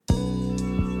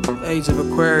Age of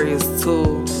Aquarius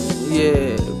too.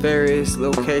 Yeah, various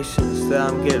locations that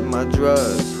I'm getting my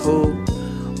drugs. Who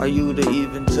are you to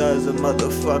even judge a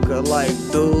motherfucker like,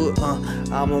 dude?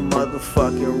 I'm a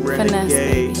motherfucking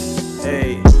renegade.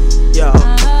 Hey, yo,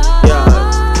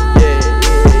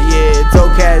 so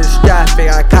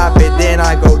catastrophic, I cop it, then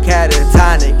I go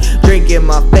catatonic. Drinking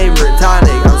my favorite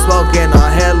tonic, I'm smoking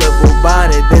on hella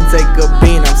bubonic. Then take a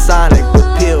bean, I'm sonic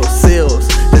with pill seals.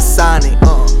 Dasani,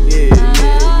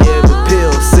 the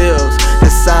pill seals.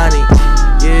 Dasani,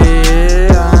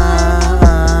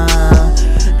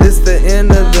 this the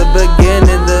end of the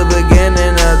beginning of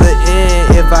the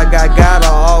end. If I got God,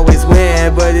 I'll always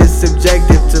win, but it's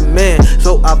subjective to men.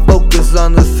 So I focus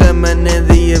on the feminine,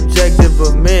 the objective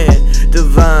of men.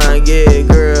 Divine, yeah,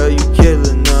 girl, you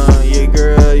killin', yeah,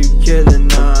 girl, you killin',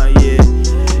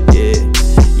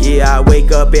 yeah, I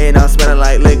wake up and I'm smelling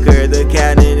like liquor. The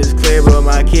cabinet is clear, but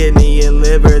my kidney and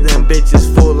liver, them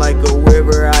bitches full like a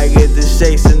river. I get the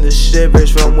shakes and the shivers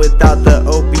from without the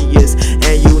opiates,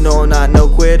 and you know I'm not no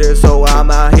quitter, so I'm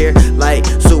out here like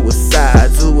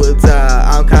suicide,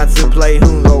 I'm contemplating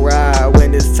who gon' ride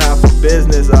when it's time for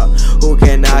business. Who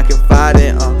can I confide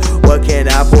in? What can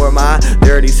I pour my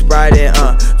dirty Sprite in?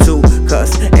 2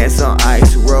 cups and some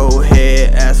ice, roll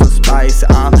head, add some spice.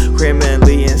 I'm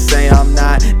criminally insane, I'm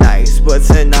not nice, but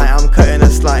tonight I'm cutting a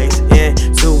slice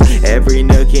into every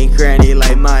nook and cranny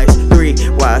like mice. 3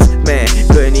 wise men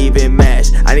couldn't even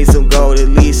match. I need some gold at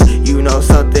least, you know,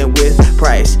 something with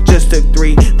price. Just took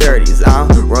 3 30s, I'm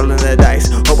rolling the dice.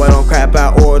 Hope I don't crap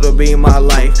out or it'll be my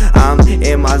life. I'm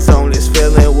in my zone, this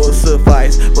feeling will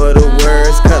suffice. But the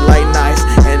words cut like knives,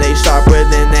 and they sharper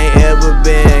than they ever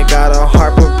been. Got a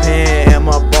Harper pen, and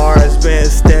my bars been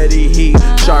steady heat,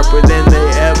 sharper than they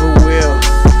ever will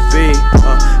be.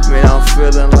 Man, I'm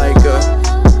feeling like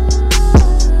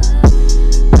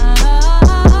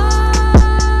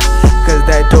cause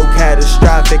that dope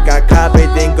catastrophic, I cop it,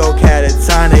 then go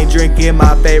catatonic. Drinking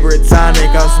my favorite tonic,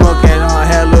 I'm smoking on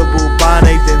hella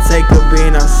bubonic. Then take a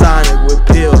bean, I'm sonic with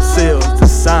pill seals.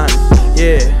 Dasani,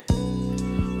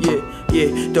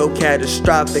 yeah, dope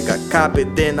catastrophic, I cop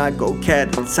it, then I go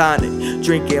catatonic.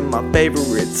 Drinking my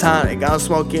favorite tonic, I'm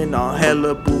smoking on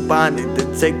hella bubonic.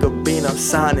 Then take a bean, I'm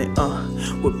sonic,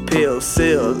 with pill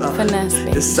seals.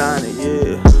 Dasani,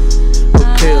 yeah, with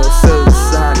pill seals.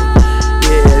 Dasani.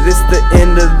 Yeah, this the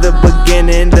end of the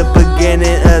beginning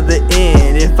of the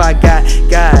end. If I got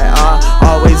God, I'll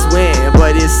always win,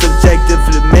 but it's subjective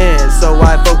to men. So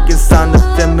I focus on the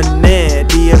feminine,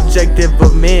 the objective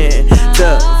of men.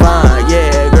 Divine,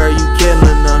 yeah, girl, you killin',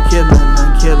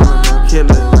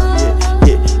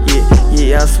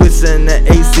 yeah, I'm switching the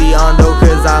AC on though,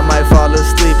 cause I might fall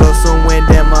asleep. Or some wind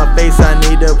in my face, I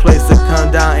need a place to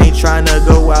come down. Ain't tryna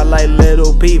go out like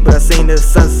Little Pete, but I seen the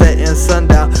sunset and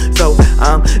sundown. So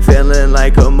I'm feeling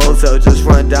like a motel, just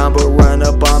run down, but run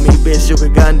up on me, bitch, you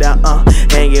can gun down.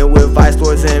 Hanging with vice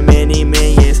lords and many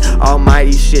minions.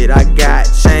 Almighty shit, I got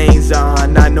chains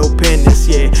on, not no pendants,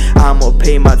 yeah. I'ma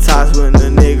pay my tithes when the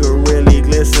nigga really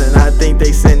glisten. I think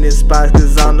they sending spots,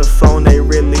 cause on the phone they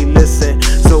really listen.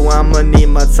 So I'ma need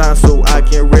my time so I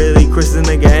can really christen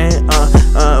again.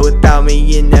 Without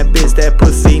me in that bitch, that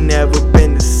pussy never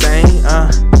been the same.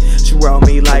 She rode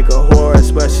me like a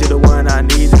horse, but she the one I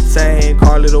need to tame.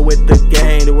 Car little with the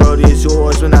game, the world is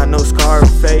yours when I know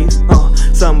Scarface.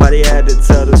 Somebody had to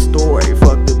tell the story,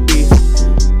 fuck the beef.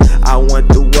 I want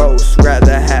the roast,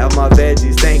 rather have my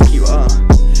veggies, thank you.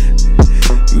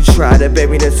 You try to bake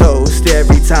me the toast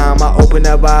every time I open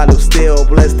that bottle. Still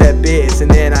bless that bitch,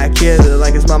 and then I kill it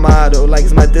like it's my motto, like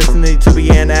it's my destiny to be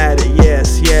an addict.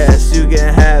 Yes, you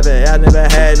can have it. I never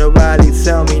had nobody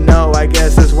tell me no, I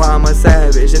guess that's why I'm a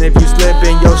savage. And if you slip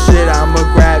in your shit, I'ma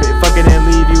grab it, fuck it and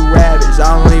leave you ravaged.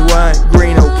 I only want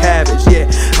green, no cabbage, yeah,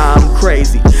 I'm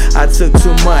crazy. I took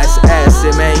too much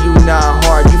acid, man, you not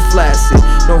hard, you flaccid.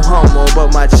 No homo,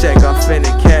 but my check, I'm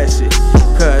finna cash it.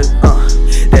 Cause,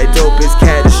 that dope is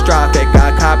catastrophic,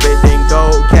 I cop it, then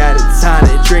go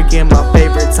catatonic. Drinking my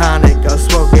favorite tonic, I'm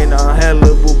smoking on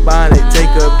hella bubonic. Take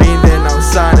a bean, then I'm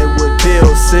sonic with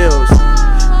pill seals.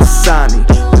 Dasani,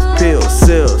 with pill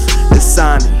seals.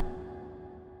 Dasani.